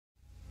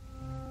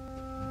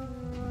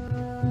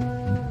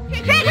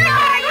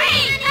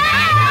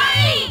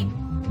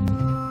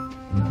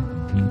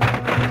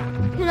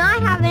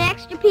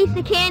piece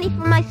of candy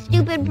for my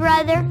stupid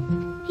brother.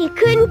 He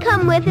couldn't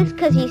come with us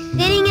because he's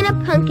sitting in a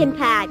pumpkin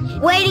patch,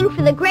 waiting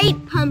for the great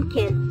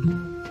pumpkin.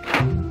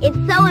 It's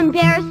so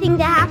embarrassing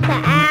to have to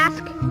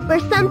ask for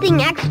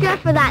something extra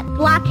for that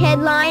blockhead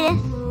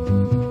Linus.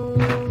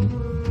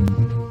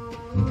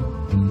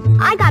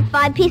 I got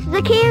 5 pieces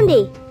of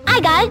candy. I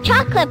got a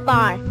chocolate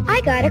bar.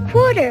 I got a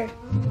quarter.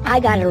 I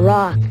got a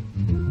rock.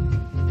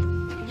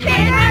 Trick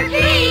or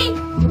treat!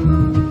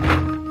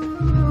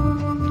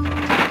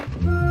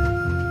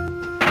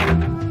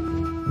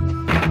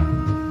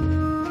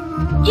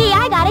 Gee,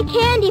 I got a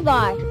candy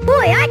bar.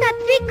 Boy, I got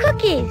 3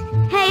 cookies.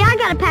 Hey, I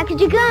got a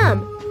package of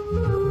gum.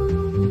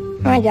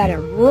 I got a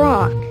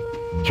rock.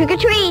 Trick or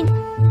treat.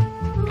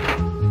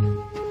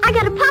 I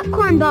got a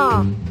popcorn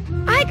ball.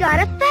 I got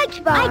a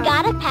fudge bar. I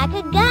got a pack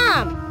of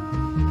gum.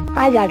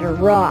 I got a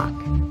rock.